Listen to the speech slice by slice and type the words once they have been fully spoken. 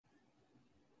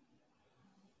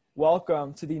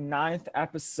Welcome to the 9th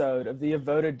episode of the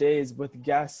Avoda Days with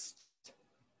guest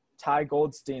Ty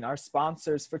Goldstein. Our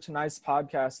sponsors for tonight's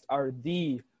podcast are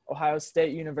The Ohio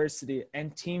State University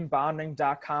and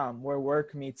TeamBonding.com, where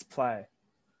work meets play.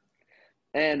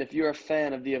 And if you're a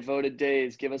fan of the Avoda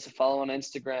Days, give us a follow on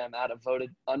Instagram at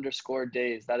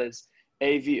Avoda_Days. That is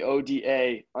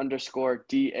AVODA_DAZE.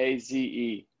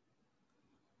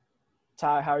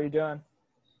 Ty, how are you doing?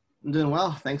 I'm doing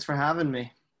well. Thanks for having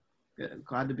me. Good.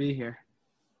 Glad to be here.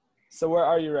 So where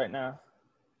are you right now?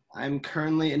 I'm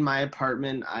currently in my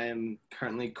apartment. I am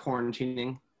currently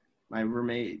quarantining. My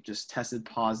roommate just tested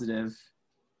positive.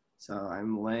 So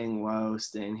I'm laying low,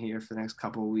 staying here for the next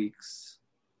couple of weeks.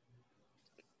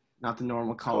 Not the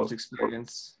normal college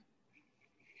experience.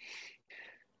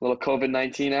 A little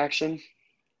COVID-19 action.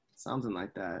 Something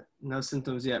like that. No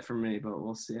symptoms yet for me, but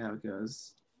we'll see how it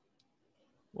goes.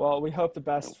 Well, we hope the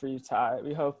best for you, Ty.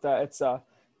 We hope that it's a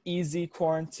easy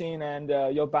quarantine and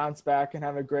you'll bounce back and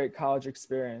have a great college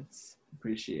experience.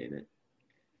 Appreciate it.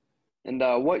 And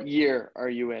what year are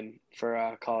you in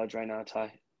for college right now,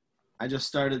 Ty? I just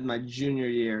started my junior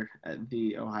year at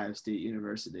The Ohio State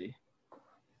University.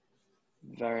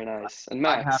 Very nice. And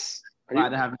Max? Glad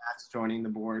to have Max joining the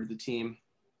board, the team.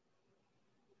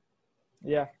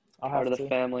 Yeah, I'll have Part of to. the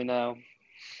family now.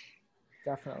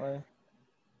 Definitely.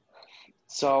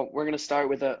 So we're going to start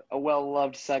with a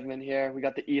well-loved segment here. We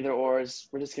got the either ors.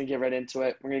 We're just going to get right into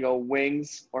it. We're going to go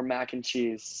wings or mac and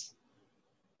cheese.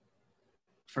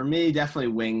 For me,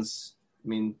 definitely wings. I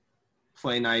mean,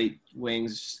 play night,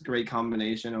 wings, great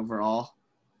combination overall.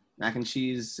 Mac and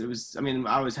cheese, I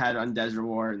always had it on Desert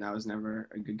War, and that was never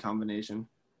a good combination.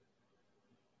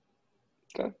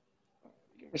 Okay.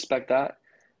 Respect that.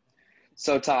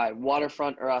 So, Ty,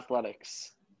 waterfront or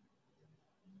athletics?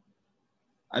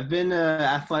 I've been an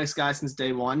athletics guy since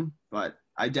day one, but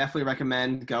I definitely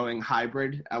recommend going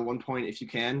hybrid at one point if you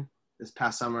can. This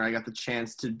past summer, I got the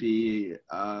chance to be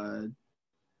a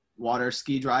water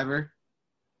ski driver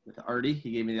with Artie.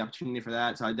 He gave me the opportunity for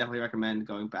that, so I definitely recommend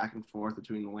going back and forth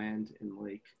between the land and the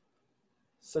lake.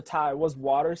 So, Ty, was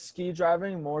water ski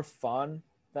driving more fun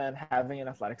than having an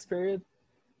athletics period?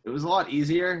 It was a lot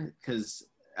easier because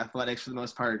athletics, for the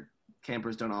most part,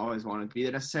 campers don't always want to be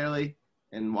there necessarily.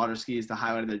 And water ski is the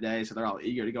highlight of their day, so they're all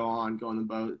eager to go on the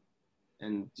boat.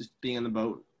 And just being on the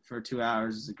boat for 2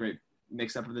 hours is a great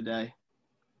mix-up of the day.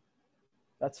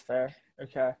 That's fair.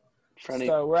 Okay. For any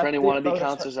wannabe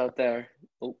counselors out there.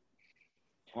 Wannabe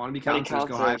For any counselors,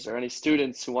 go high. counselors or any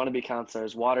students who want to be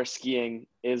counselors, water skiing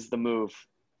is the move.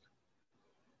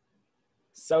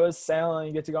 So is sailing.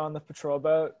 You get to go on the patrol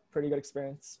boat. Pretty good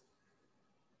experience.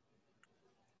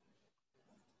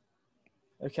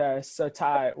 Okay, so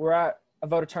Ty, we're at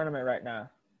Avoda tournament right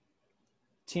now.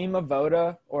 Team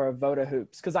Avoda or Avoda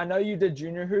hoops? Because I know you did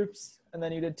junior hoops and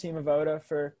then you did Team Avoda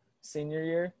for senior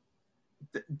year.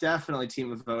 Definitely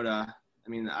Team Avoda. I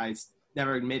mean, I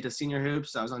never made it to senior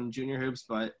hoops. I was on junior hoops,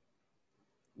 but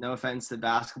no offense to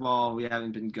basketball, we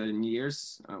haven't been good in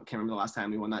years. I can't remember the last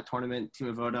time we won that tournament. Team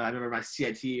Avoda, I remember my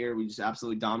CIT year, we just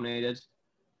absolutely dominated.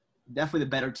 Definitely the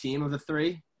better team of the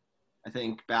three. I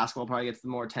think basketball probably gets the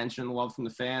more attention and love from the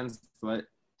fans, but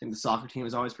I think the soccer team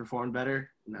has always performed better,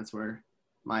 and that's where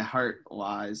my heart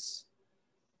lies.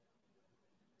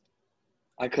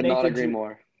 I could not agree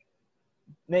more.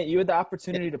 Nate, you had the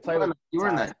opportunity to play with You were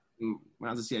in that when I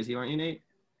was a CIT, weren't you, Nate?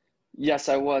 Yes,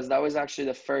 I was. That was actually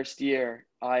the first year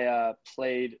I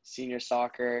played senior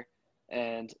soccer,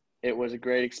 and it was a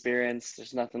great experience.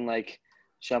 There's nothing like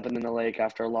jumping in the lake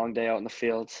after a long day out in the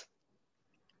fields.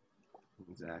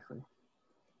 Exactly.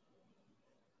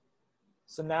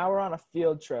 So now we're on a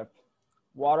field trip.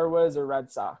 Waterways or Red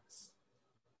Sox?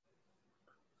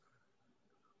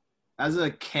 As a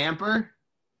camper,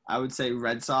 I would say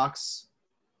Red Sox.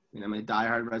 I'm a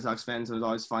diehard Red Sox fan, so it was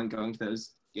always fun going to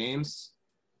those games.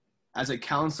 As a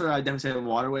counselor, I'd definitely say the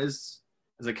Waterways.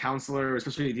 As a counselor,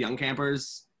 especially the young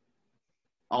campers,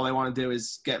 all they want to do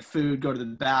is get food, go to the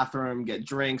bathroom, get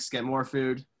drinks, get more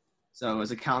food. So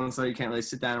as a counselor, you can't really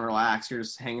sit down and relax. You're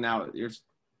just hanging out. You're just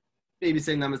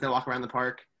babysitting them as they walk around the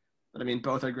park. But,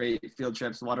 both are great field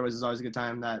trips. Waterways is always a good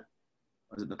time. That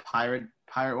was it the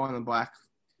pirate one, the black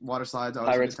water slides.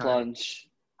 Pirates Plunge.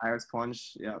 Pirates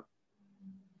Plunge, yeah.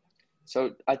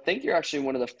 So I think you're actually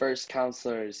one of the first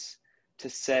counselors to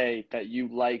say that you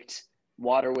liked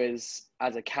Waterways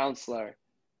as a counselor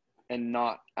and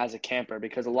not as a camper,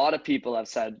 because a lot of people have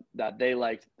said that they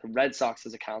liked the Red Sox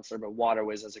as a counselor, but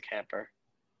Waterways as a camper.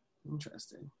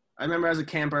 Interesting. I remember as a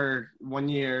camper one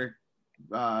year,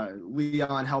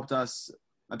 Leon helped us.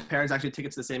 My parents actually had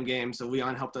tickets to the same game, so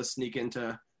Leon helped us sneak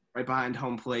into right behind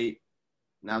home plate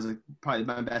And that was probably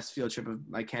my best field trip of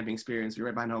my camping experience. We were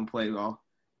right behind home plate while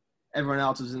everyone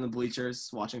else was in the bleachers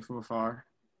watching from afar.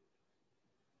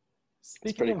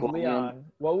 Speaking pretty of cool, Leon, man.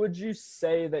 what would you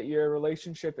say that your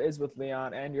relationship is with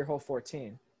Leon and your whole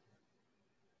 14?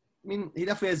 I mean, he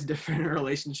definitely has a different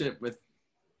relationship with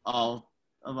all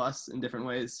of us in different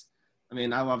ways. I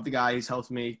mean, I love the guy. He's helped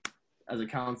me as a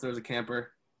counselor, as a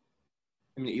camper.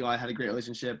 I mean, Eli had a great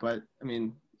relationship, but, I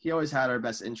mean, he always had our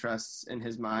best interests in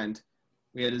his mind.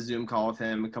 We had a Zoom call with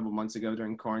him a couple months ago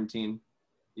during quarantine.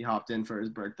 He hopped in for his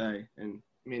birthday. And,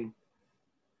 I mean,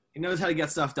 he knows how to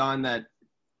get stuff done that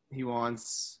he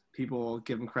wants. People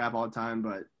give him crap all the time,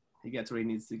 but he gets what he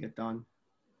needs to get done.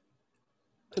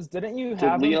 Because didn't you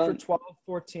have him Leon- for 12,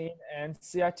 14, and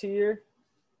CIT year?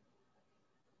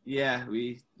 Yeah,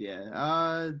 12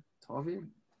 years?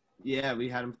 Yeah, we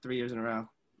had him 3 years in a row.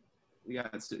 We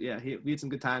had some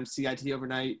good times. CIT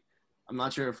overnight. I'm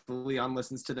not sure if Leon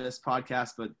listens to this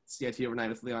podcast, but CIT overnight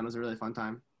with Leon was a really fun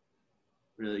time.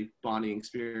 Really bonding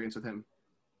experience with him.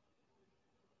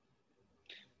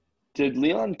 Did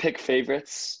Leon pick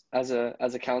favorites as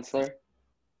a counselor?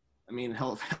 I mean,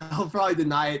 he'll probably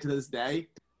deny it to this day,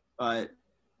 but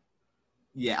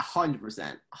yeah,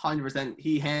 100%. 100%.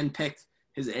 He handpicked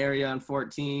his area in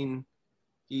 14.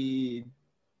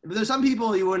 But there's some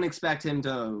people you wouldn't expect him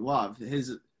to love.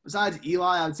 Besides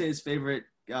Eli, I would say his favorite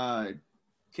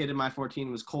kid in my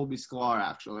 14 was Colby Sklar,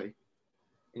 actually.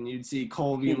 And you'd see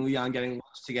Colby and Leon getting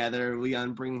lunch together,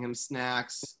 Leon bringing him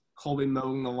snacks, Colby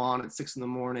mowing the lawn at 6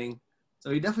 a.m. So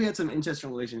he definitely had some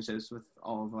interesting relationships with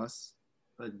all of us.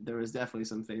 But there was definitely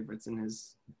some favorites in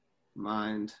his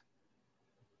mind.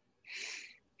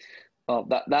 Well,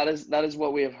 that is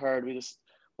what we have heard. We just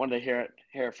wanted to hear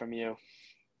it from you.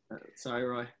 Sorry,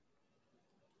 Roy.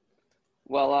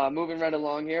 Well, moving right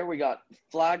along here, we got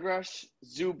Flag Rush,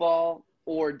 Zoo Ball,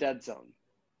 or Dead Zone.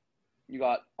 You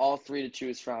got all three to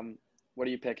choose from. What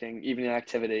are you picking? Evening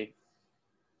activity.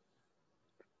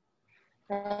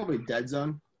 Probably Dead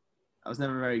Zone. I was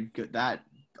never very good that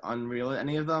unreal at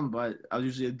any of them, but I was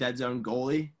usually a Dead Zone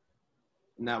goalie.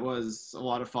 And that was a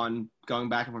lot of fun going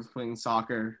back and forth playing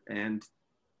soccer and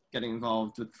getting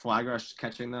involved with Flag Rush,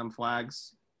 catching them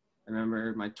flags. I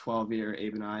remember my 12-year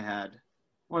Abe and I had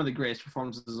one of the greatest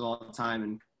performances of all time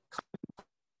in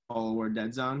all award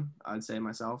Dead Zone, I'd say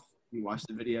myself. We watched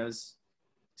the videos.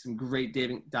 Some great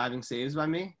diving saves by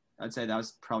me. I'd say that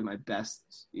was probably my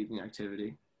best evening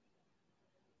activity.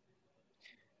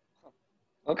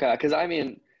 Okay, because I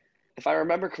mean, if I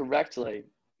remember correctly,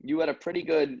 you had a pretty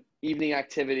good evening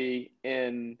activity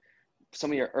in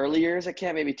some of your early years at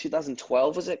camp. Maybe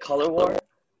 2012 was it? Color War. I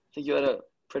think you had a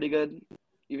pretty good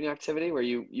evening activity where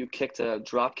you kicked a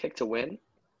drop kick to win.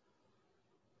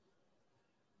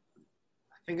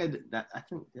 I think I did that.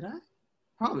 Did I?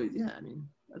 Probably, yeah. I mean,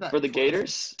 For the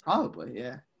Gators? Probably,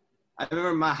 yeah. I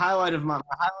remember my highlight of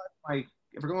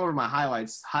if we're going over my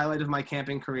highlight of my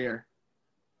camping career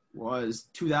was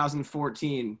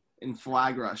 2014 in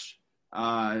Flag Rush.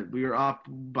 We were up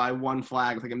by one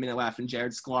flag with like a minute left, and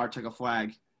Jared Sklar took a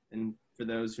flag. And for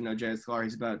those who know Jared Sklar,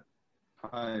 he's about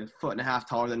a foot and a half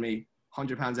taller than me,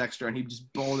 100 pounds extra, and he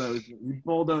just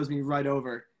bulldozed me right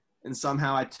over. And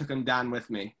somehow I took him down with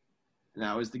me. And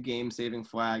that was the game-saving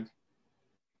flag.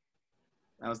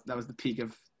 That was the peak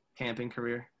of camping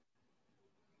career.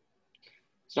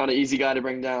 It's not an easy guy to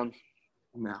bring down.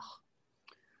 No.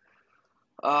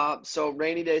 So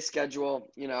rainy day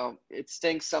schedule, it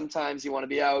stinks sometimes. You want to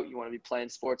be out. You want to be playing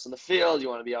sports on the field. You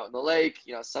want to be out in the lake.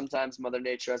 Sometimes Mother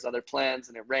Nature has other plans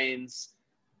and it rains.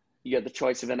 You get the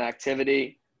choice of an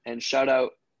activity. And shout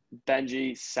out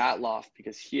Benji Satloff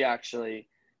because he actually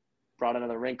brought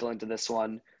another wrinkle into this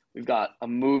one. We've got a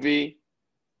movie.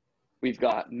 We've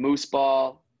got moose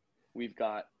ball. We've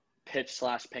got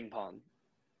pitch/ping pong.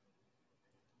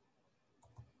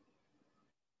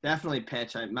 Definitely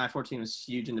pitch. My 14 was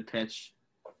huge into pitch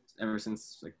ever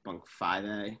since like bunk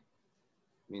 5A. I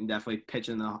mean, definitely pitch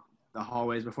in the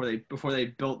hallways before they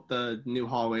built the new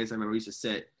hallways. I remember we used to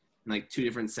sit in like two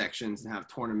different sections and have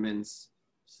tournaments,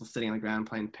 just sitting on the ground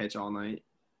playing pitch all night.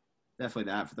 Definitely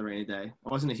that for the rainy day. I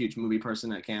wasn't a huge movie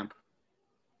person at camp.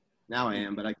 Now I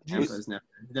am, but camp was never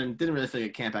didn't really feel like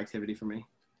a camp activity for me.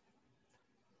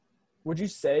 Would you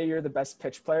say you're the best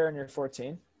pitch player in your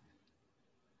 14?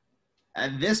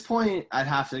 At this point, I'd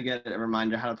have to get a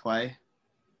reminder how to play.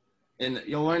 And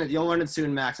you'll learn it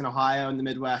soon, Max. In Ohio, in the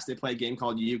Midwest, they play a game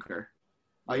called euchre.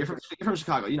 Oh, you're from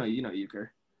Chicago. You know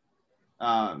euchre.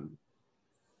 Yeah,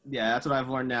 that's what I've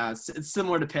learned now. It's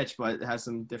similar to pitch, but it has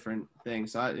some different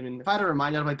things. So I mean, if I had to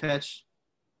remind how to play pitch,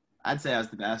 I'd say I was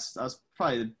the best. I was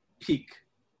probably the peak.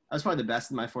 I was probably the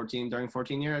best in my 14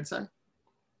 year, I'd say.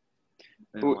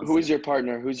 Who is your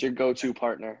partner? Who's your go-to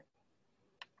partner?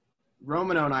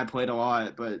 Romano and I played a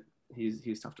lot, but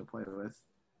he's tough to play with.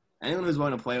 Anyone who's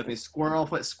willing to play with me, Squirrel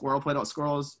played out.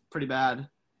 Squirrel's pretty bad.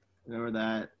 Remember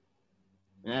that?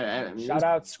 Yeah, I mean, Shout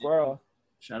out Squirrel.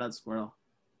 Shout out Squirrel.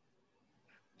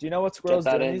 Do you know what Squirrel's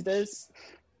that doing in. these days?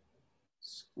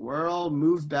 Squirrel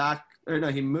moved back,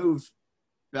 he moved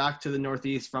back to the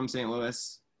Northeast from St.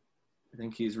 Louis. I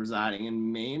think he's residing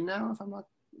in Maine now, if I'm not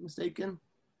mistaken.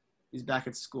 He's back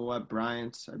at school at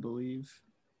Bryant, I believe.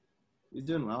 He's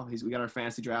doing well. We got our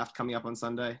fantasy draft coming up on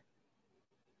Sunday.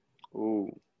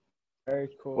 Ooh. Very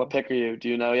cool. What pick are you? Do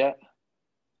you know yet?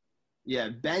 Yeah,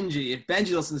 Benji. If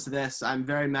Benji listens to this, I'm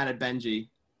very mad at Benji.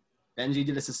 Benji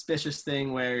did a suspicious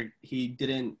thing where he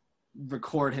didn't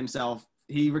record himself.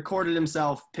 He recorded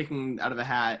himself picking out of a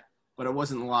hat, but it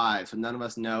wasn't live, so none of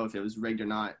us know if it was rigged or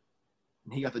not.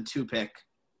 And he got the 2 pick,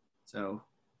 so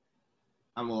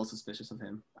I'm a little suspicious of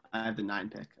him. I have the 9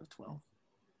 pick of 12.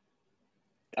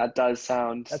 That does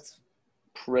sound That's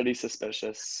pretty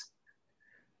suspicious.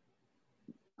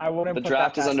 I wouldn't. The put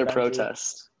draft that is past under Benji.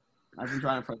 protest. I've been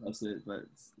trying to protest it, but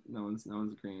no one's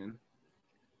agreeing.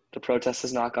 The protest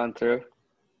has not gone through.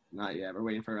 Not yet. We're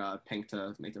waiting for Pink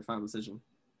to make their final decision.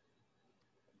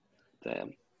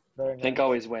 Damn. Very Pink nice.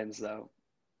 always wins, though.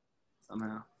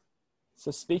 Somehow.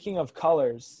 So speaking of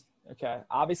colors, okay,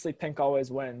 obviously pink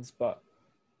always wins, but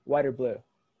white or blue?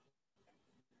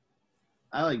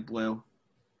 I like blue.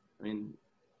 I mean,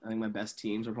 I think my best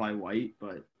teams are probably white,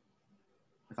 but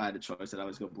if I had a choice, I'd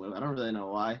always go blue. I don't really know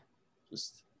why.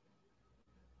 Just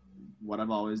what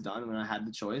I've always done when I had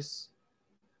the choice.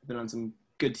 I've been on some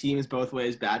good teams both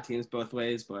ways, bad teams both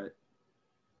ways, but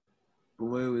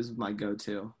blue is my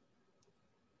go-to.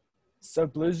 So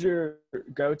blue's your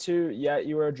go-to, yet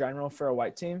you were a general for a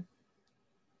white team?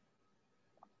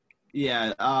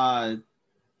 Yeah, I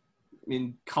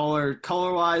mean,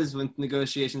 color-wise, with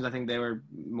negotiations, I think they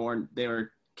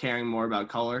were caring more about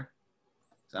color.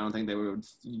 So I don't think they would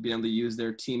be able to use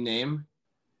their team name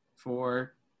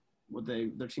for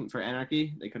their team for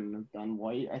Anarchy. They couldn't have done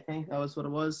white. I think that was what it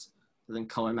was. I think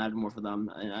color mattered more for them,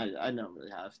 and I don't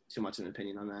really have too much of an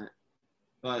opinion on that.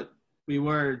 But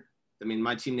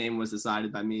my team name was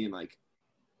decided by me in like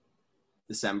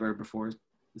December before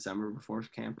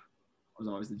camp. I was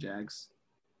always the Jags.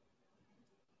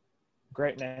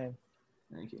 Great name.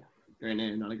 Thank you. Great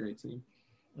name, not a great team.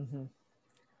 Mm-hmm.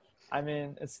 I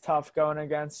mean, it's tough going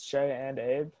against Shay and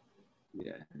Abe.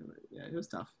 Yeah, it was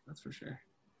tough. That's for sure.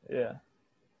 Yeah.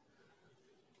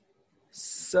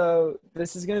 So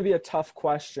this is going to be a tough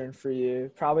question for you.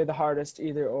 Probably the hardest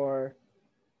either or.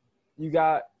 You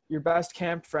got your best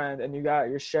camp friend and you got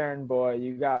your Sharon boy.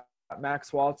 You got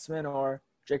Max Waltzman or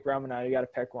Jake Romanow. You got to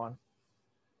pick one.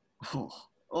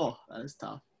 Oh, that is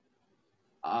tough.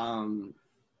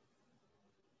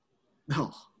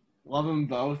 Love them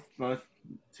both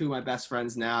two of my best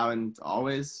friends now and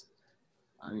always.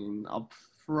 I mean, I'll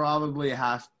probably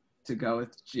have to go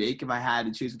with Jake if I had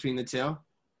to choose between the two.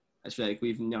 I feel like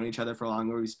we've known each other for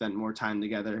longer. We've spent more time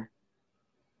together.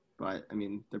 But, I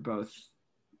mean,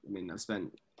 I've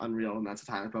spent unreal amounts of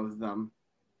time with both of them.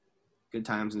 Good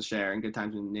times in Share and good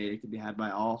times in Nate could be had by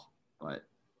all. But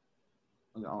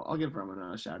I'll give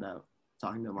Roman a shout out.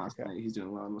 Talking to him last night, he's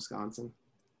doing well in Wisconsin.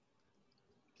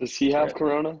 Does he have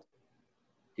corona?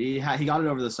 He got it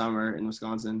over the summer in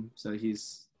Wisconsin, so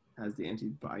has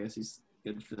the I guess he's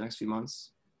good for the next few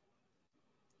months.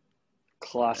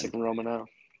 Classic Romano.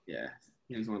 Yeah,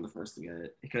 he was one of the first to get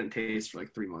it. He couldn't taste for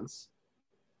like 3 months.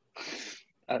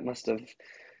 That must have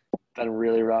been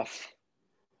really rough.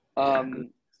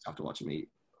 It's tough to watch him eat.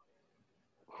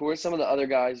 Who are some of the other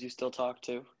guys you still talk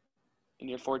to in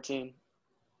your 14?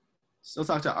 Still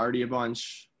talk to Artie a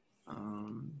bunch.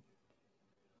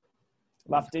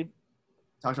 Lefty?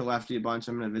 Talk to Lefty a bunch.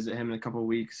 I'm going to visit him in a couple of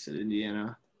weeks at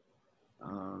Indiana.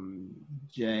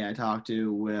 Jay, I talked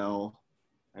to. Will.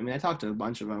 I talked to a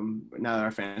bunch of them. But now that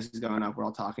our fantasy's going up, we're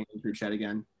all talking in group chat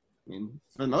again.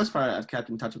 For the most part, I've kept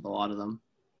in touch with a lot of them.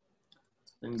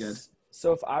 It's been good.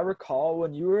 So if I recall,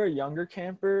 when you were a younger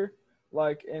camper,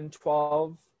 like in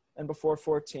 12 and before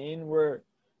 14,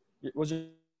 was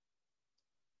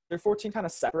your 14 kind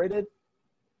of separated?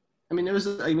 It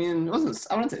wasn't,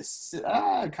 I wouldn't say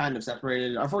kind of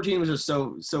separated. Our 14 was just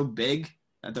so big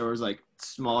that there was like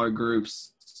smaller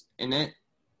groups in it.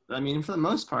 But for the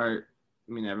most part,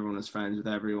 everyone was friends with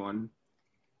everyone.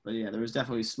 But yeah, there was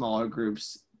definitely smaller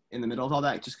groups in the middle of all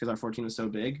that just because our 14 was so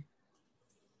big.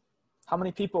 How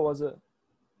many people was it?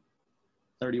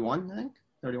 31, I think.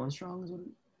 31 strong is what it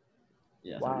is.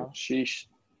 Yeah. Wow. 31. Sheesh.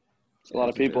 It's a lot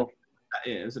of people.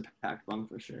 Yeah, it was a packed bunk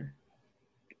for sure.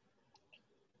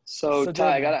 So So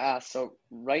Ty, I gotta Jordan, ask. So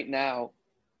right now,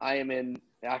 I'm in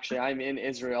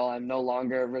Israel. I'm no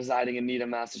longer residing in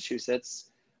Needham,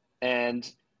 Massachusetts, and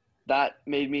that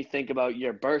made me think about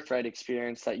your birthright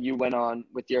experience that you went on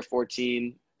with your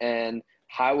 14. And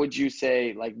how would you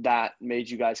say like that made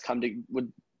you guys come to?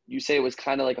 Would you say it was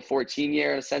kind of like a 14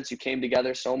 year in a sense? You came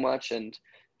together so much and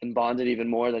bonded even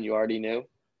more than you already knew.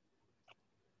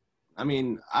 I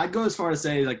mean, I'd go as far as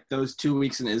say like those 2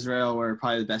 weeks in Israel were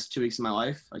probably the best 2 weeks of my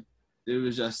life. Like there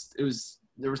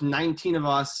was 19 of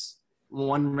us,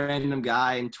 one random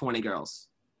guy, and 20 girls,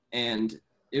 and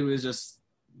it was just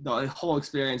the whole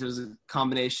experience. It was a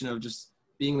combination of just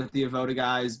being with the Avoda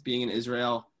guys, being in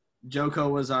Israel. Joko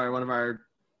was one of our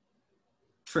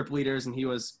trip leaders, and he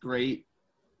was great.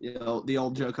 You know, the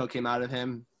old Joko came out of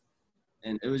him,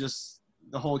 and it was just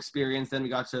the whole experience. Then we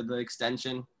got to the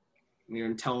extension. We were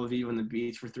in Tel Aviv on the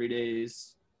beach for 3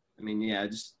 days. I mean, yeah,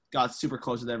 just got super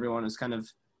close with everyone. It was kind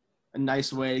of a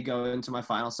nice way to go into my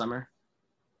final summer.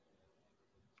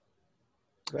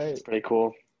 It's great. pretty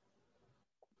cool.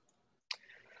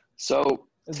 So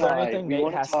Is there Ty, anything we Nate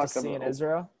want to has to talk see in about.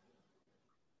 Israel?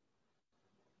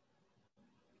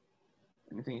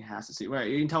 Anything he has to see. Where are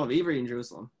you in Tel Aviv or are you in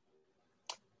Jerusalem?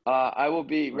 I will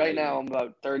be right Right. now. I'm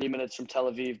about 30 minutes from Tel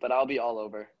Aviv, but I'll be all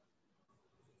over.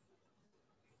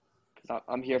 'Cause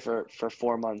I'm here for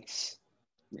 4 months.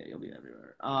 Yeah, you'll be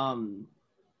everywhere.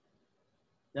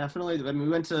 Definitely. I mean, we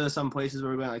went to some places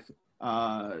where we went like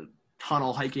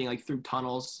tunnel hiking, like through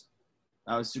tunnels.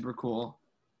 That was super cool.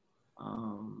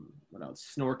 What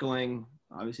else? Snorkeling.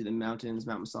 Obviously, the mountains,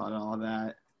 Mount Masada, all of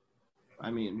that.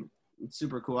 I mean, it's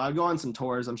super cool. I'd go on some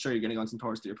tours. I'm sure you're going to go on some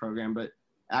tours through your program, but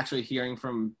actually hearing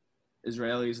from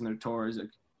Israelis and their tours,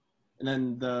 like, and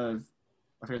then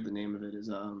I forget the name of it, is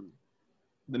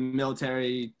the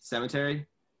military cemetery.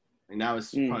 I mean, that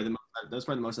was probably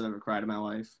the most I've ever cried in my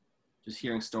life. Just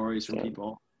hearing stories from Yeah.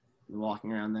 people and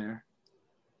walking around there.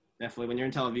 Definitely, when you're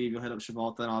in Tel Aviv, you'll hit up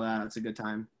Shavuot and all that. It's a good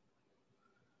time.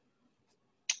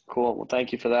 Cool. Well,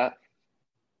 thank you for that.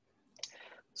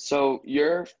 So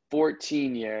your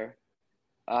 14 year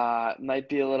might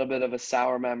be a little bit of a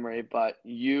sour memory, but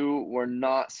you were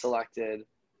not selected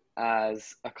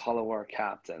as a color war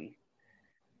captain.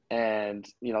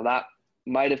 And, you know, that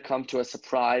might have come to a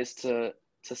surprise to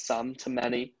some, to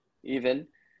many even.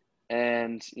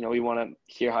 And, you know, we want to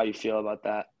hear how you feel about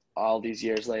that all these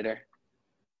years later.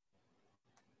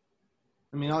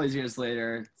 I mean, all these years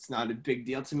later, it's not a big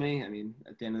deal to me. I mean,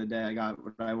 at the end of the day, I got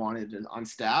what I wanted on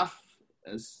staff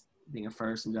as being a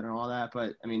first in general, all that.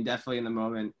 But, I mean, definitely in the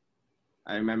moment,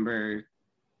 I remember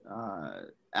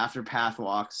after path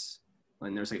walks,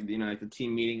 when there's like, you know, like the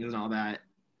team meetings and all that,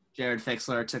 Jared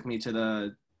Fixler took me to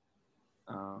the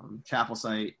chapel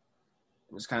site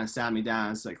and just kind of sat me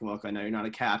down. It's like, look, I know you're not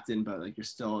a captain, but like you're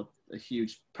still a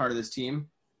huge part of this team.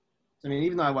 I mean,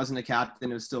 even though I wasn't a captain,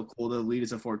 it was still cool to lead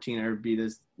as a 14er, be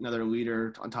this another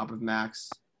leader on top of Max.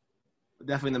 But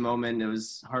definitely in the moment, it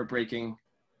was heartbreaking.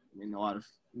 I mean, a lot of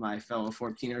my fellow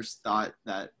 14ers thought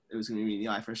that it was going to be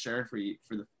Eli for sure for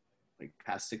the like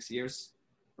past 6 years.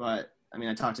 But I mean,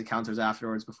 I talked to counselors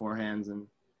afterwards beforehand, and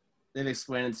they've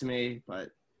explained it to me.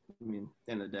 But I mean, at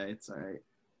the end of the day, it's all right.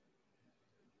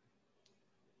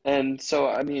 And so,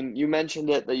 I mean, you mentioned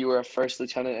it that you were a first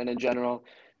lieutenant and a general.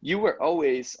 You were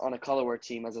always on a color war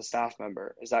team as a staff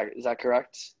member. Is that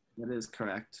correct? That is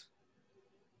correct.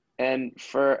 And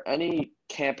for any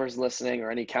campers listening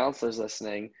or any counselors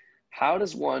listening, how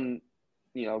does one,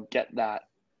 you know, get that?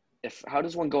 How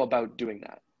does one go about doing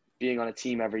that? Being on a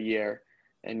team every year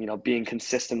and, you know, being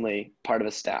consistently part of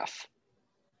a staff.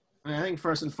 I mean, I think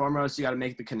first and foremost, you got to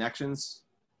make the connections.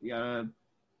 You got to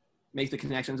make the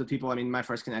connections with people. I mean, my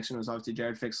first connection was obviously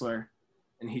Jared Fixler,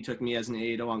 and he took me as an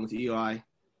aide along with Eli.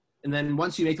 And then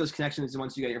once you make those connections and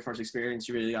once you get your first experience,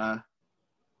 you really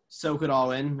soak it all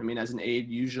in. I mean, as an aide,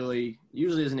 usually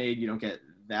as an aide, you don't get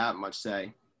that much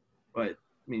say. But,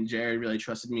 I mean, Jared really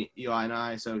trusted me, Eli and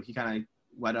I, so he kind of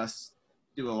let us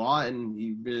do a lot, and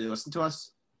he really listened to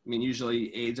us. I mean,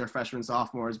 usually aides are freshmen,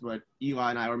 sophomores, but Eli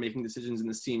and I were making decisions in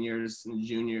the seniors and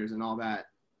juniors and all that.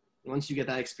 Once you get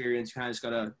that experience, you kind of just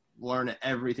got to learn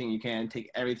everything you can,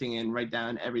 take everything in, write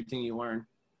down everything you learn.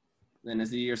 Then as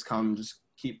the years come, just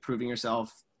keep proving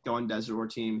yourself, go on Desert War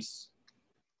teams.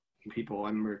 People, I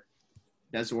remember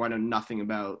Desert War I know nothing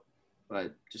about,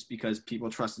 but just because people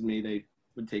trusted me, they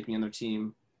would take me on their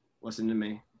team, listen to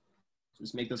me.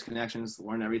 Just make those connections,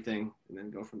 learn everything, and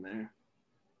then go from there.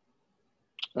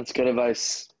 That's good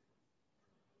advice.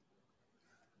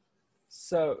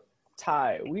 So,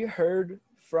 Ty, we heard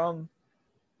from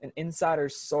an insider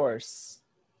source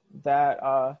that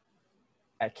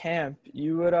at camp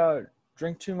you would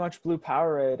drink too much blue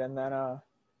Powerade and then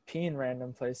pee in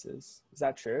random places. Is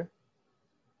that true?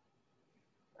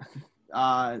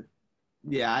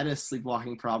 Yeah, I had a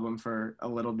sleepwalking problem for a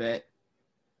little bit,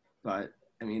 but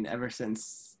I mean, ever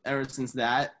since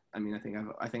that, I mean, I think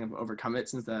I've overcome it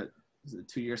since that was a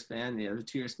 2-year span. Yeah, it was a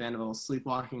 2-year span of little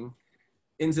sleepwalking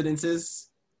incidences,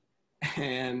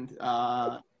 and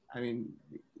I mean,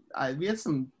 we had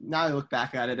some. Now I look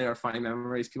back at it, they were funny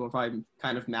memories. People were probably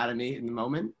kind of mad at me in the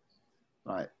moment,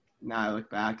 but now I look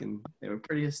back and they were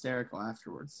pretty hysterical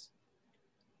afterwards.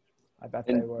 I bet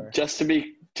And they were. just to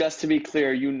be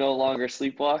clear, you no longer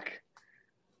sleepwalk?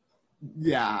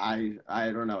 Yeah,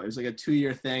 I don't know. It was like a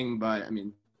 2-year thing, but I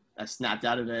mean, I snapped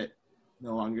out of it.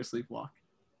 No longer sleepwalk.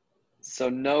 So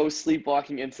no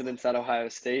sleepwalking incidents at Ohio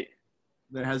State?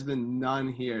 There has been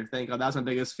none here. Thank God. That's my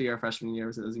biggest fear freshman year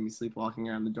was that I was going to be sleepwalking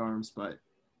around the dorms, but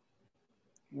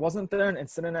Wasn't there an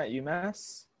incident at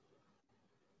UMass?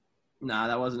 nah,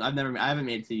 that wasn't. I haven't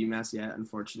made it to UMass yet,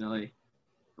 unfortunately,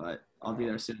 but I'll be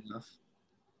there soon enough.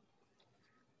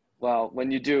 Well, when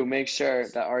you do, make sure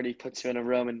that Artie puts you in a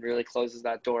room and really closes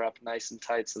that door up nice and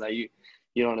tight so that you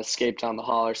don't escape down the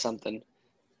hall or something.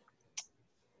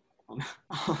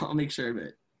 I'll make sure of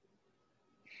it.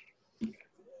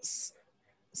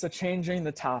 So changing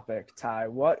the topic, Ty,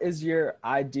 what is your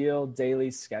ideal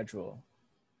daily schedule?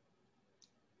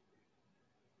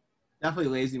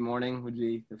 Definitely lazy morning would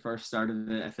be the first start of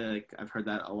it. I feel like I've heard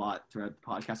that a lot throughout the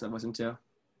podcast I've listened to.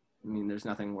 I mean, there's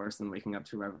nothing worse than waking up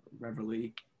to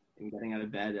Reveille and getting out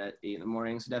of bed at 8 in the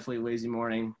morning. So definitely lazy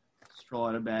morning, stroll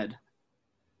out of bed.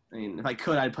 I mean, if I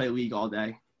could, I'd play League all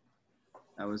day.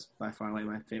 That was by far like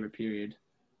my favorite period.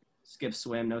 Skip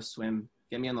swim, no swim.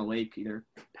 Get me on the lake, either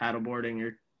paddleboarding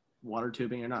or water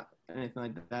tubing or not anything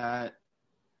like that.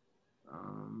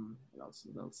 What else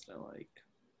do I like?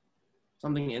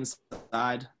 Something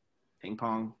inside, ping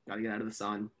pong. Gotta get out of the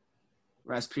sun.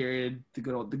 Rest period, the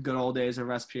good old days of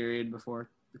rest period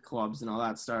before the clubs and all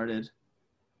that started.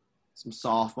 Some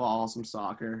softball, some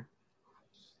soccer.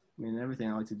 I mean, everything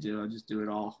I like to do, I just do it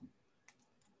all.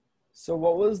 So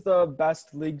what was the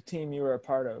best league team you were a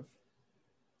part of?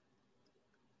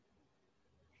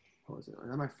 What was it? Was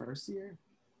that my first year?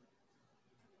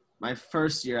 My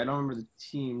first year, I don't remember the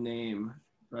team name,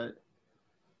 but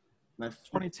my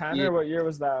 2010 or what year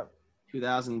was that?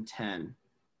 2010.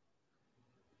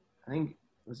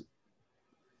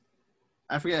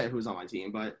 I forget who was on my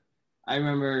team, but I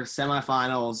remember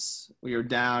semifinals, we were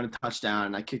down a touchdown,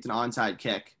 and I kicked an onside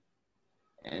kick,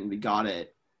 and we got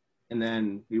it. And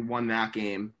then we won that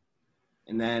game.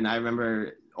 And then I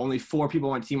remember only 4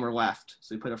 people on my team were left.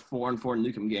 So we played a 4-4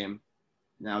 Newcomb game.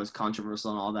 And that was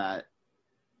controversial and all that.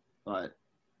 But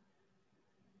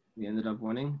we ended up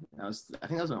winning. I think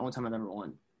that was the only time I've ever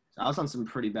won. So I was on some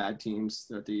pretty bad teams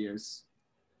throughout the years.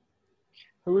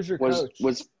 Who was your coach?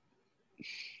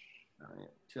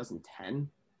 2010?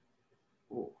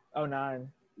 Oh, 09.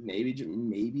 Maybe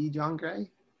John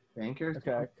Gray? Banker?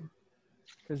 Okay.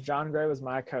 Because John Gray was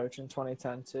my coach in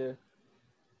 2010 too.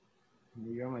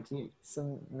 You're on my team.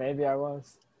 So maybe I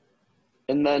was.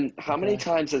 And then how many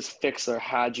times has Fixer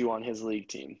had you on his league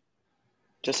team?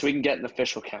 Just so we can get an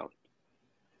official count.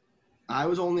 I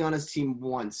was only on his team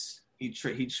once. He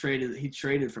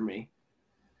traded for me.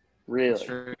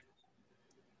 Really?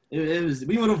 It was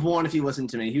we would have won if he listened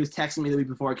to me. He was texting me the week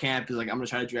before camp. He was like, "I'm gonna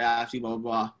try to draft you, blah blah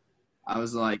blah." I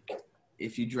was like,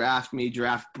 "If you draft me,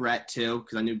 draft Brett too,"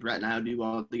 because I knew Brett and I would do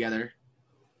well together.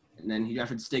 And then he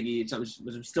drafted Stiggy, so it was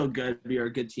still good. We were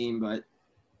a good team, but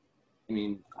I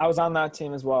mean, I was on that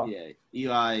team as well. yeah,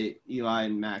 Eli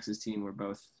and Max's team were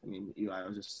both. I mean, Eli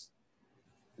was just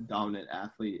a dominant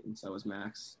athlete, and so was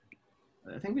Max.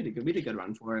 But I think we did a good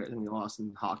run for it. I think we lost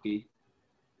in hockey.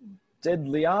 Did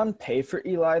Leon pay for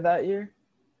Eli that year?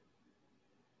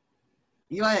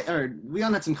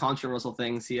 Leon had some controversial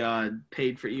things. He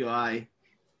paid for Eli.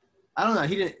 I don't know.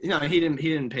 He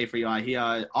didn't pay for Eli. He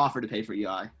offered to pay for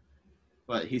Eli,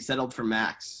 but he settled for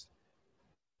Max.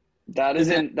 That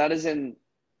is in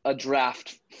a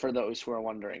draft for those who are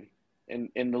wondering.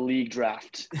 In the league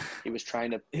draft, he was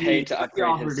trying to pay to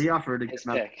upgrade he offered a good his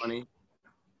amount of pick. money.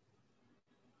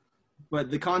 But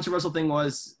the controversial thing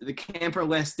was the camper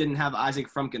list didn't have Isaac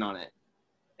Frumpkin on it.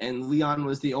 And Leon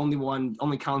was the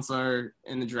only counselor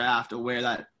in the draft aware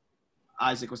that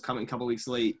Isaac was coming a couple weeks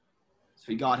late. So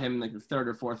he got him in like the 3rd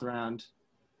or 4th round.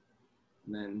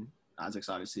 And then Isaac's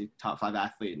obviously top 5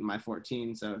 athlete in my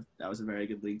 14, so that was a very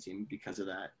good league team because of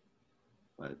that.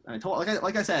 But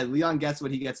like I said, Leon gets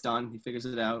what he gets done. He figures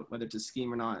it out, whether it's a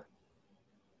scheme or not.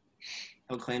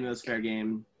 He'll claim it was fair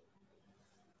game.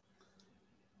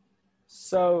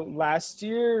 So last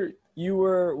year, you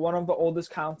were one of the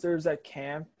oldest counselors at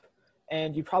camp,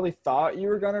 and you probably thought you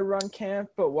were going to run camp,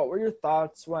 but what were your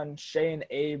thoughts when Shay and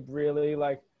Abe really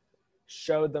like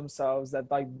showed themselves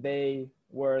that like they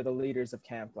were the leaders of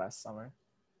camp last summer?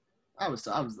 I was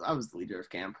the leader of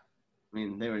camp. I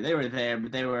mean, they were there,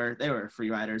 but they were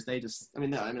free riders. They just, I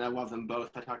mean, I love them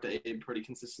both. I talked to Abe pretty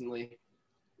consistently.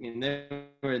 I mean, they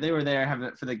were there having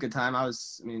it for the good time. I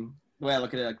mean, the way I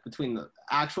look at it, like, between the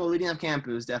actual leading up camp,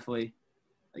 it was definitely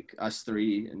like us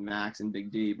three and Max and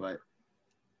Big D. But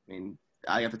I mean,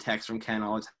 I got the text from Ken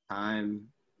all the time.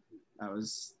 I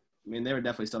mean, they were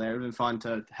definitely still there. It would have been fun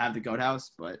to have the goat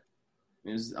house, but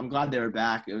I'm glad they were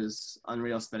back. It was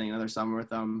unreal spending another summer with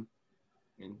them.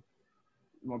 I mean,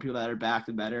 the more people that are back,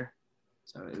 the better.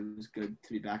 So it was good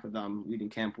to be back with them, leading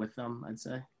camp with them, I'd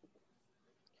say.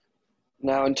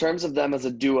 Now, in terms of them as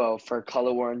a duo for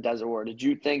Color War and Desert War, did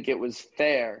you think it was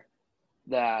fair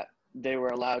that they were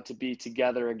allowed to be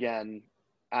together again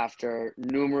after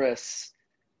numerous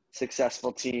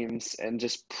successful teams and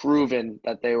just proven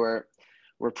that they were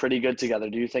pretty good together?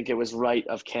 Do you think it was right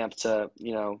of camp to,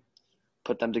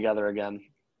 put them together again?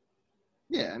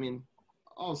 Yeah, I mean,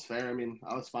 all's fair. I mean,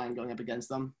 I was fine going up against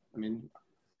them. I mean,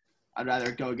 I'd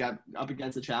rather get up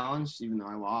against a challenge, even though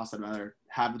I lost. I'd rather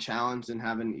have the challenge than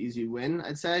have an easy win,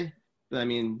 I'd say. But, I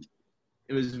mean,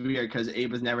 it was weird because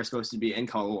Abe was never supposed to be in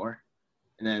Color War.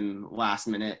 And then last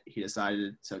minute, he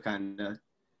decided to kind of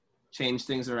change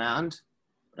things around.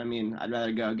 But, I mean, I'd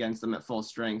rather go against them at full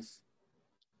strength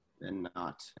than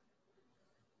not.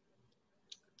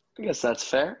 I guess that's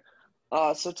fair.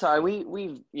 So Ty,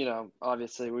 we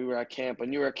obviously we were at camp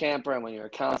when you were a camper and when you were a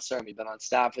counselor, and we've been on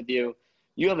staff with you.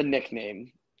 You have a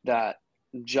nickname that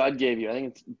Judd gave you. I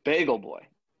think it's Bagel Boy,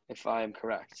 if I am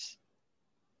correct.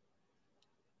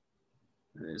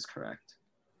 That is correct.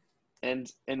 And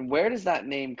where does that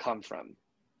name come from?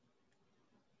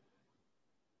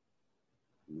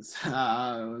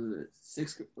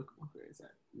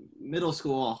 Middle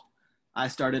school, I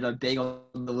started a bagel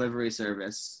delivery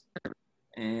service,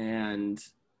 and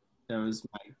that was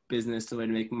my business, the way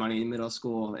to make money in middle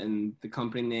school, and the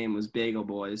company name was Bagel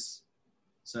Boys.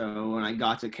 So when I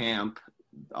got to camp,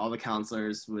 all the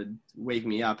counselors would wake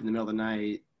me up in the middle of the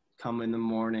night, come in the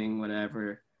morning,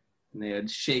 whatever, and they would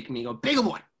shake me, go, Bagel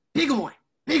Boy, Bagel Boy,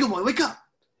 Bagel Boy, wake up.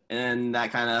 And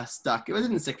that kind of stuck. It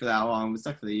wasn't sick for that long, but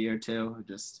stuck for the year or two.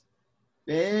 Just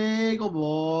Bagel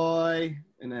Boy.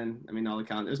 And then, I mean, all the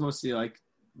counselors, it was mostly like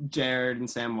Jared and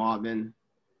Sam Wadman,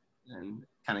 and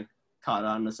kind of caught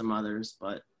on to some others.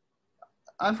 But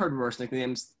I've heard worse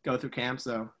nicknames go through camp,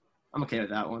 so I'm okay with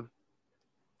that one.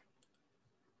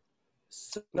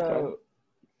 So Okay.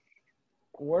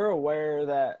 we're aware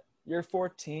that Year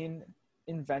 14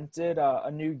 invented a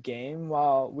new game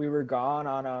while we were gone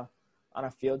on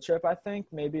a field trip, I think,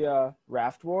 maybe a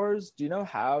Raft Wars. Do you know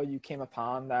how you came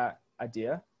upon that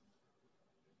idea?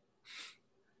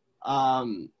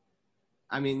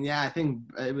 I mean, yeah, I think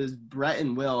it was Brett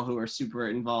and Will who were super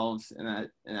involved in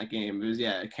that game. It was,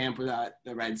 a camp without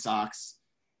the Red Sox,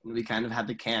 and we kind of had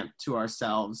the camp to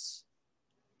ourselves.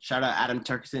 Shout out Adam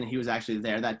Turkison. He was actually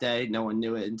there that day. No one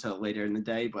knew it until later in the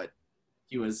day, but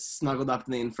he was snuggled up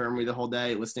in the infirmary the whole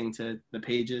day listening to the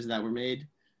pages that were made.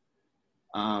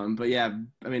 But yeah,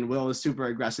 I mean, Will was super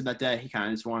aggressive that day. He kind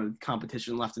of just wanted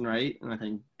competition left and right. And I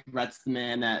think Brett's the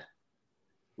man that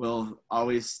will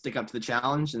always stick up to the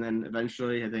challenge. And then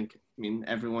eventually,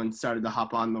 everyone started to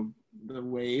hop on the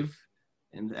wave,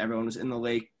 and everyone was in the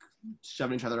lake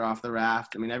shoving each other off the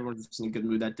raft. I mean, everyone was in a good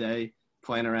mood that day,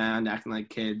 playing around, acting like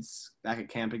kids, back at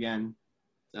camp again.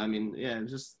 I mean, yeah, it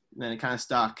was just, then it kind of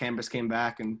stuck. Campus came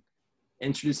back and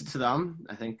introduced it to them.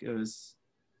 I think it was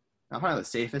not probably the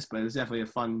safest, but it was definitely a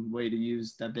fun way to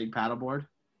use that big paddleboard.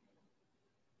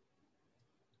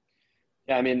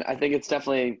 Yeah, I mean, I think it's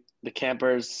definitely the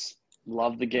campers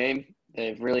love the game.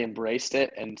 They've really embraced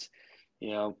it, and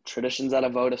traditions at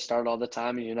Avoda start all the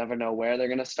time, and you never know where they're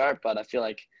going to start. But I feel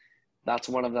like that's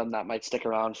one of them that might stick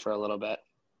around for a little bit.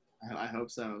 I hope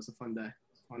so. It was a fun day,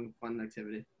 fun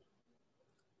activity.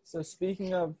 So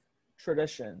speaking of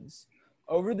traditions,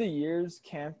 over the years,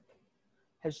 camp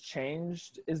has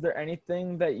changed. Is there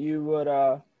anything that you would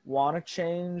want to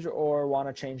change or want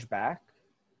to change back?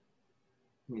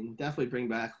 I mean, definitely bring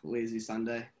back Lazy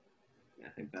Sunday. I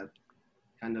think that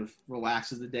kind of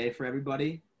relaxes the day for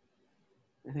everybody.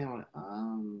 I think what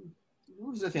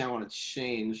was the thing I want to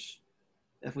change?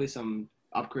 Definitely some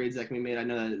upgrades that can be made. I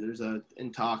know that there's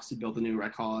in talks to build a new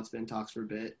rec hall. It's been in talks for a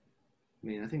bit. I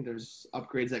mean, I think there's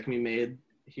upgrades that can be made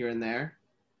here and there.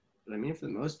 But I mean, for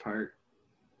the most part,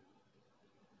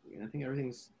 I think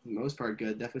everything's for the most part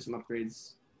good. Definitely some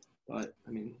upgrades. But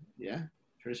I mean, yeah,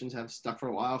 traditions have stuck for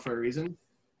a while for a reason.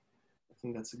 I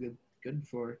think that's a good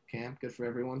for camp, good for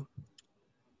everyone.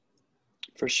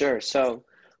 For sure. So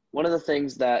one of the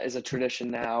things that is a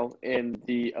tradition now in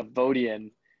the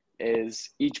Avodian is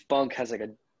each bunk has like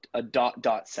a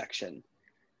dot section.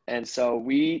 And so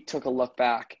we took a look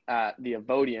back at the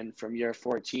Avodian from year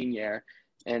 14 year,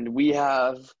 and we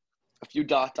have a few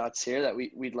dots here that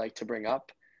we'd like to bring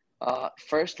up.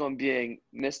 First one being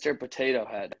Mr. Potato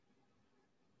Head.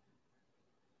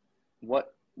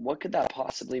 What could that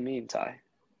possibly mean, Ty?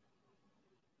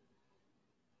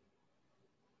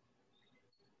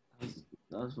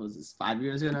 That was this 5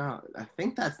 years ago now. I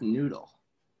think that's Noodle.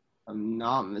 If I'm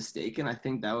not mistaken. I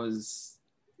think that was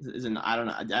I don't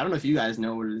know. I don't know if you guys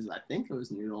know what it is. I think it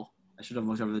was Noodle. I should have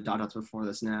looked over the dots before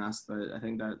this and asked, but I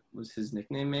think that was his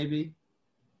nickname, maybe.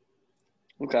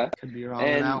 Okay. Could be wrong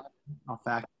now. I'll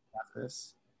fact check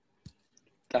this.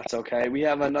 That's okay. We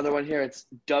have another one here. It's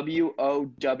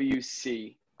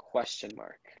WOWC ?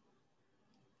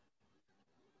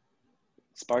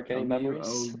 Spark any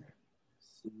memories?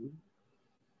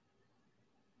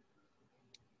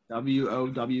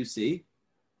 WOWC?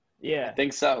 Yeah. I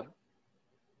think so.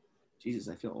 Jesus,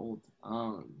 I feel old.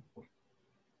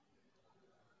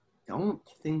 Don't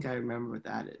think I remember what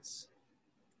that is.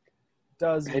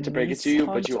 Does I hate to break it to you,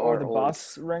 but you or are the old.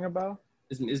 bus ring a bell?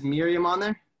 Is Miriam on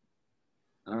there?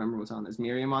 I don't remember what's on there. Is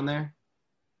Miriam on there?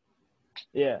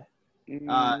 Yeah.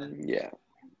 Yeah.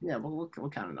 Yeah, we'll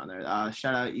count it on there.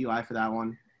 Shout out Eli for that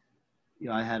one.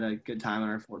 Eli had a good time on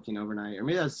our 14 overnight. Or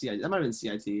maybe that was CIT. That might have been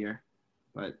CIT year.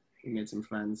 But we made some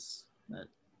friends that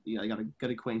Eli got a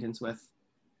good acquaintance with.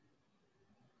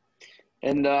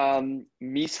 And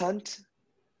Meese Hunt?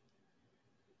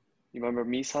 You remember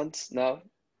Meese Hunt? No?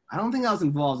 I don't think I was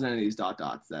involved in any of these dots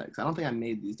because I don't think I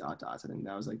made these dots. I think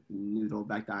that was like the Noodle,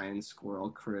 Backdian,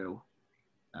 Squirrel crew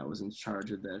that was in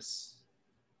charge of this.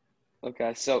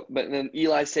 Okay, so but then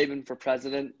Eli Saban for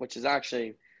president, which is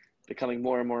actually becoming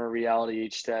more and more a reality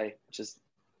each day, which is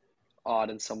odd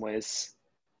in some ways.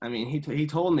 I mean, he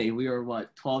told me we were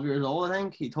 12 years old. I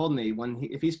think he told me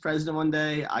if he's president one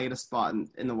day, I get a spot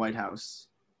in the White House.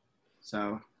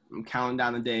 So I'm counting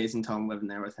down the days until I'm living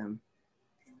there with him.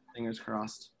 Fingers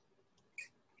crossed.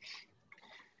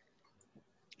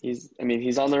 He's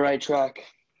on the right track.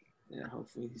 Yeah,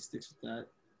 hopefully he sticks with that.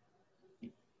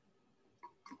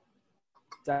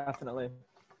 Definitely.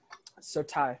 So,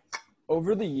 Ty,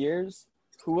 over the years,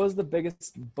 who was the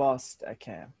biggest bust at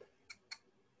camp?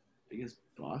 Biggest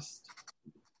bust?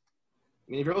 I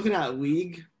mean, if you're looking at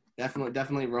league,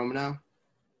 definitely Romano.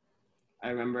 I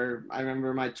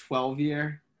remember my 12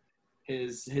 year,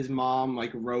 his mom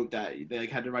wrote that they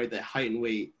had to write the height and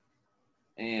weight,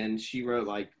 and she wrote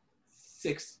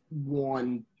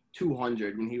 6'1",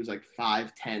 200, and he was 5'10",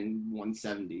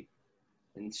 170.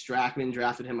 And Strackman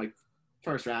drafted him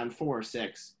first round, 4 or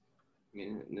 6. I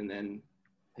mean, and then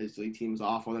his league team was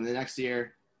awful. And the next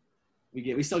year,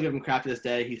 we still give him crap to this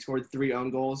day. He scored 3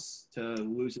 own goals to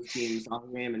lose his team's soccer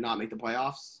game and not make the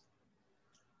playoffs.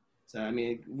 So I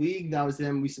mean, league, that was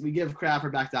him. We give crap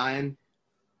for Backdian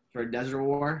for Desert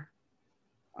War.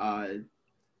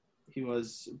 He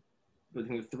was a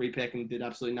 3-pick and did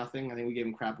absolutely nothing. I think we gave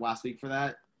him crap last week for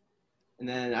that. And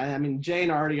then Jay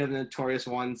and Artie are the notorious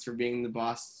ones for being the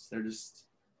busts. They're just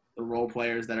the role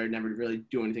players that are never really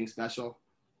do anything special.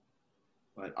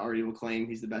 But Artie will claim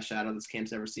he's the best shadow this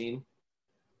camp's ever seen.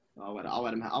 I'll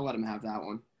let him have that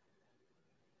one.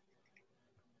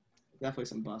 Definitely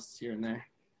some busts here and there.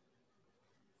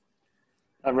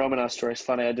 That Romano story is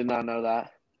funny. I did not know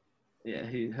that. Yeah,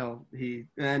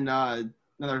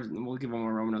 another. We'll give one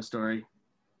more Romano story.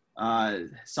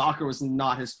 Soccer was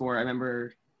not his sport. I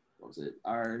remember,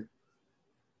 our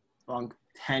bunk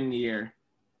 10 year.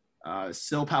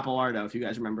 Sil Papalardo, if you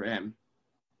guys remember him.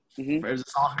 Mm-hmm. It was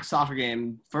a soccer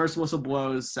game. First whistle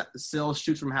blows. Sil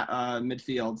shoots from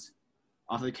midfield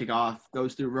off the kickoff.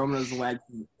 Goes through Romano's legs.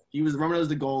 Romano's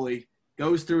the goalie.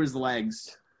 Goes through his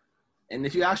legs. And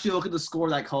if you actually look at the score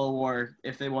of that Color War,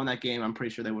 if they won that game, I'm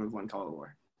pretty sure they would have won Color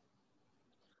War.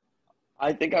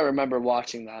 I think I remember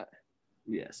watching that.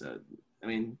 Yeah, so,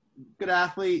 good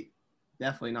athlete.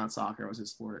 Definitely not soccer was his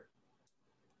sport.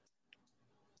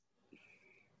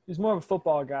 He's more of a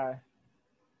football guy.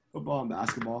 Football and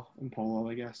basketball and polo,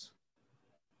 I guess.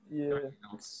 Yeah. Everything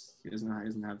else, he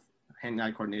doesn't have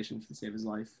hand-eye coordination to save his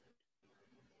life.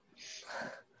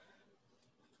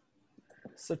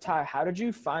 So, Ty, how did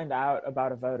you find out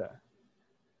about Avoda?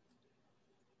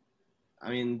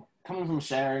 Coming from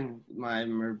Sharon, I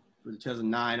remember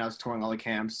 2009, I was touring all the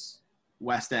camps,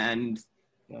 West End,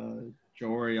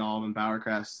 Jory, all of them,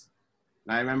 Bowercrest.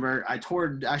 And I remember I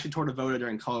toured Avoda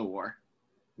during Color War.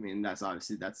 I mean, that's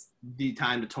the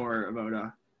time to tour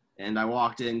Avoda. And I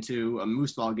walked into a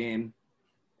Moose Ball game,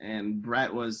 and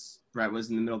Brett was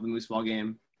in the middle of the Moose Ball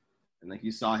game, and like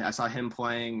I saw him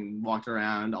playing and walked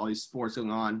around, all these sports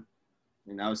going on,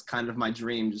 and that was kind of my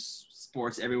dream, just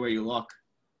sports everywhere you look.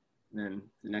 And then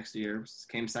the next year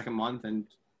came second month, and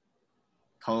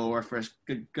Cold War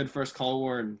good first Cold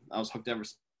War, and I was hooked ever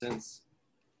since.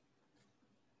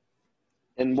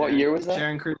 And what year was that?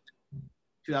 Sharon Cruz,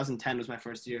 2010 was my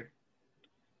first year.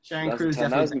 Sharon Cruz 2010,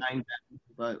 definitely dying,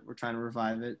 but we're trying to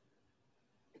revive it.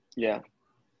 Yeah.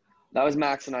 That was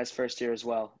Max and I's first year as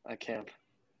well at camp.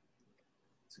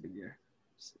 It's a good year.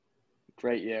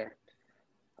 Great year.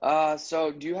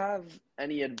 So do you have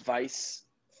any advice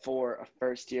for a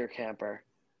first-year camper?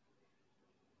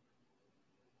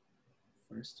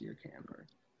 First-year camper.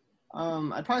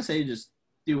 I'd probably say just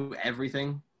do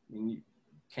everything. I mean,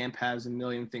 camp has a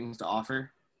million things to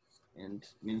offer. And,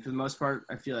 I mean, for the most part,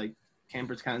 I feel like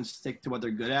campers kind of stick to what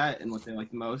they're good at and what they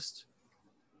like the most.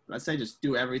 But I'd say just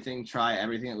do everything, try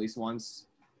everything at least once.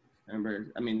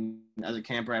 As a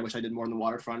camper, I wish I did more on the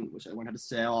waterfront, wish I learned how to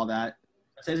sail, all that.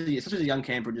 I'd say, especially as a young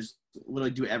camper, just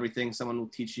literally do everything. Someone will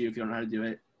teach you if you don't know how to do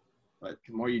it. But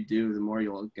the more you do, the more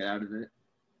you'll get out of it.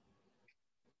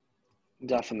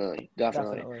 Definitely.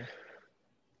 Definitely.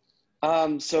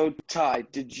 So Ty,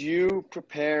 did you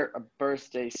prepare a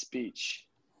birthday speech?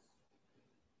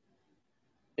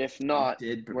 If not,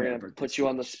 we're going to put you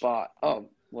on the spot. Oh,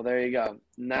 well, there you go.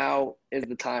 Now is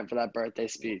the time for that birthday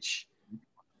speech.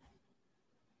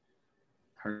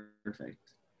 Perfect.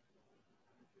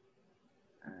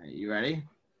 All right, you ready?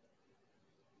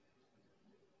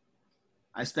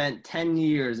 I spent 10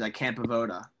 years at Camp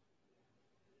Avoda.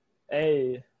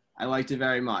 Hey. I liked it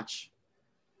very much.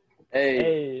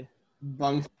 Hey.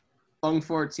 Bung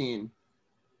 14.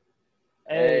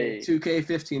 Hey.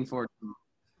 2K15-14.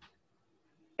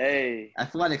 Hey.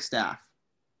 Athletic staff.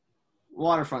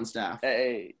 Waterfront staff.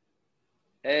 Hey.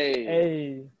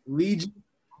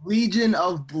 Legion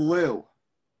of Blue.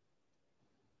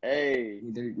 Hey.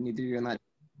 Neither you're on that.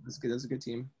 That's good. That's a good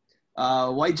team.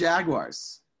 White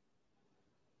Jaguars.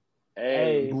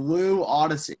 Hey. Blue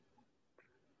Odyssey.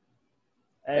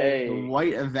 Hey. The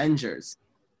White Avengers.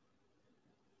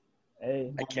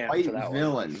 Hey. I can't White for that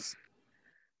Villains.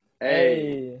 one.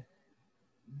 Hey.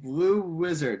 Blue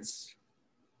Wizards.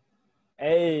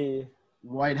 Hey.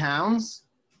 White Hounds.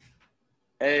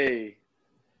 Hey.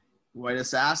 White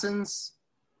Assassins.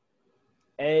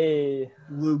 Hey.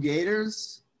 Blue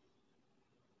Gators.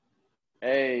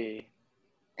 Hey.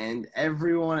 And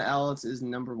everyone else is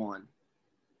number one.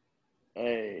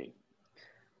 Hey.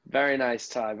 Very nice,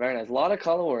 Ty. Very nice. A lot of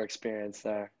color war experience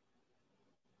there.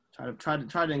 Try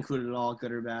to include it all,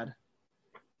 good or bad.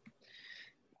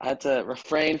 I had to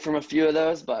refrain from a few of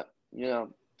those, but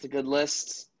it's a good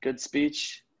list, good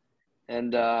speech,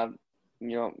 and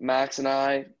Max and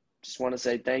I just want to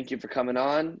say thank you for coming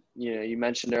on. You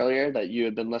mentioned earlier that you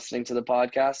had been listening to the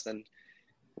podcast, and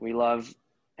we love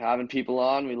having people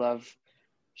on. We love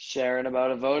sharing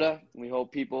about Avoda. We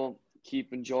hope people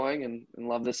keep enjoying and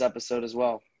love this episode as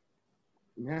well.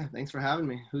 Yeah, thanks for having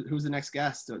me. Who's the next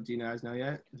guest? Do you guys know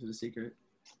yet? Is it a secret?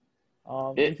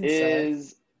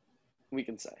 We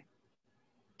can say.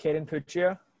 Caden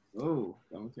Puccio. Oh,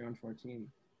 going with your own 14.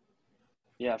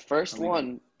 Yeah, first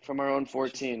one from our own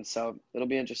 14, so it'll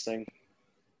be interesting.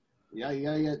 Yeah, you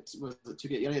gotta get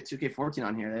 2K14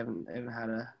 on here. They haven't had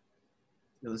a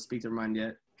be able to speak their mind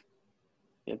yet.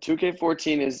 Yeah,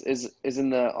 2K14 is in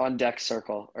the on deck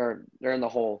circle, or they're in the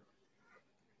hole.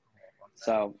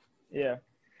 So yeah,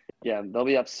 they'll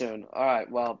be up soon. All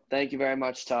right. Well, thank you very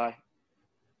much, Ty.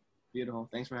 Beautiful.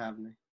 Thanks for having me.